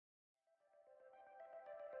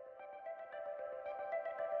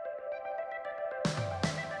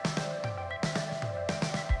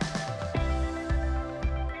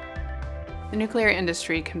The nuclear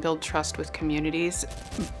industry can build trust with communities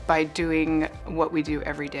by doing what we do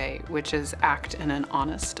every day, which is act in an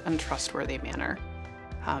honest and trustworthy manner.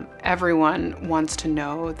 Everyone wants to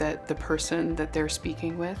know that the person that they're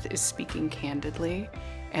speaking with is speaking candidly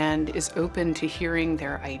and is open to hearing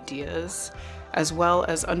their ideas, as well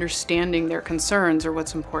as understanding their concerns or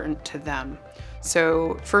what's important to them.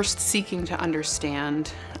 So first seeking to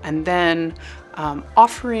understand, and then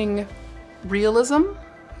offering realism,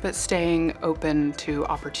 but staying open to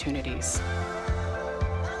opportunities.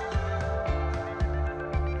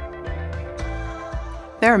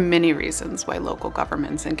 There are many reasons why local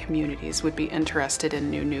governments and communities would be interested in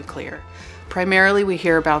new nuclear. Primarily, we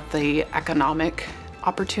hear about the economic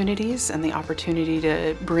opportunities and the opportunity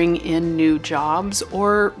to bring in new jobs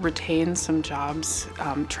or retain some jobs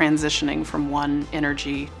transitioning from one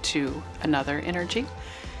energy to another energy.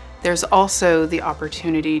 There's also the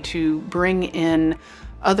opportunity to bring in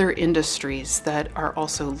other industries that are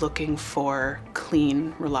also looking for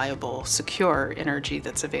clean, reliable, secure energy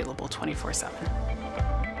that's available 24/7.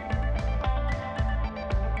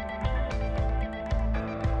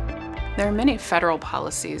 There are many federal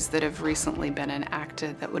policies that have recently been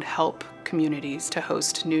enacted that would help communities to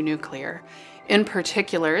host new nuclear. In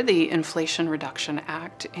particular, the Inflation Reduction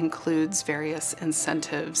Act includes various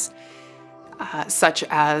incentives such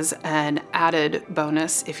as an added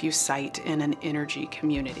bonus if you site in an energy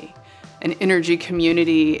community. An energy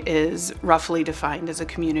community is roughly defined as a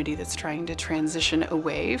community that's trying to transition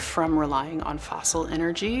away from relying on fossil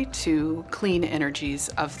energy to clean energies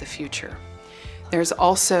of the future. There's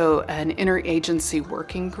also an interagency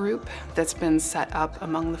working group that's been set up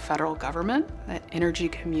among the federal government at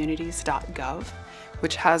energycommunities.gov,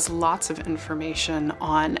 which has lots of information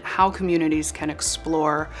on how communities can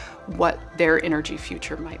explore what their energy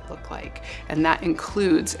future might look like. And that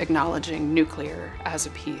includes acknowledging nuclear as a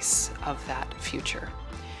piece of that future.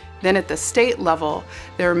 Then at the state level,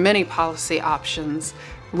 there are many policy options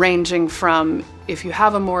ranging from, if you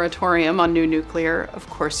have a moratorium on new nuclear, of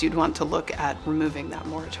course you'd want to look at removing that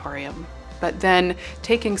moratorium. But then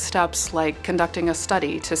taking steps like conducting a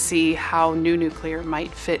study to see how new nuclear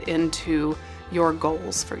might fit into your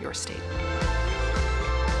goals for your state.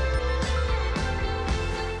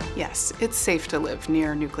 Yes, it's safe to live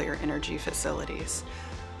near nuclear energy facilities.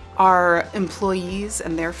 Our employees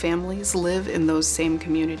and their families live in those same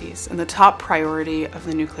communities, and the top priority of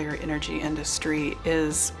the nuclear energy industry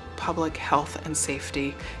is public health and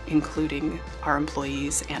safety, including our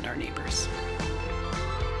employees and our neighbors.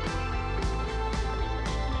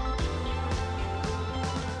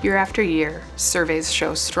 Year after year, surveys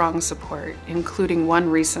show strong support, including one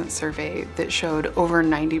recent survey that showed over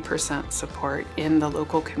 90% support in the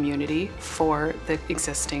local community for the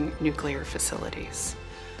existing nuclear facilities.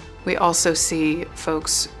 We also see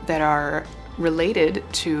folks that are related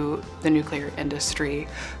to the nuclear industry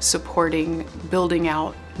supporting building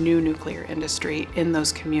out new nuclear industry in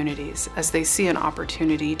those communities as they see an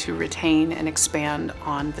opportunity to retain and expand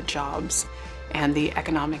on the jobs and the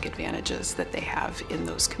economic advantages that they have in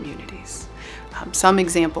those communities. Some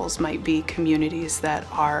examples might be communities that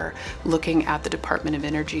are looking at the Department of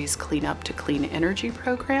Energy's Clean Up to Clean Energy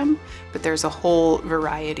program, but there's a whole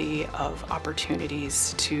variety of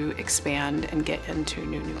opportunities to expand and get into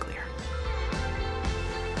new nuclear.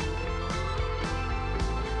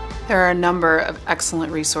 There are a number of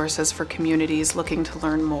excellent resources for communities looking to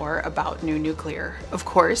learn more about new nuclear. Of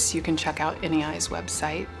course, you can check out NEI's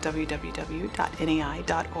website, www.nei.org,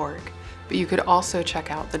 but you could also check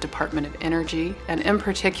out the Department of Energy, and in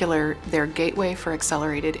particular, their Gateway for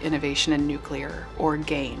Accelerated Innovation in Nuclear, or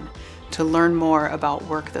GAIN, to learn more about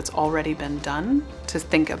work that's already been done to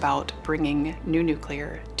think about bringing new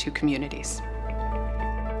nuclear to communities.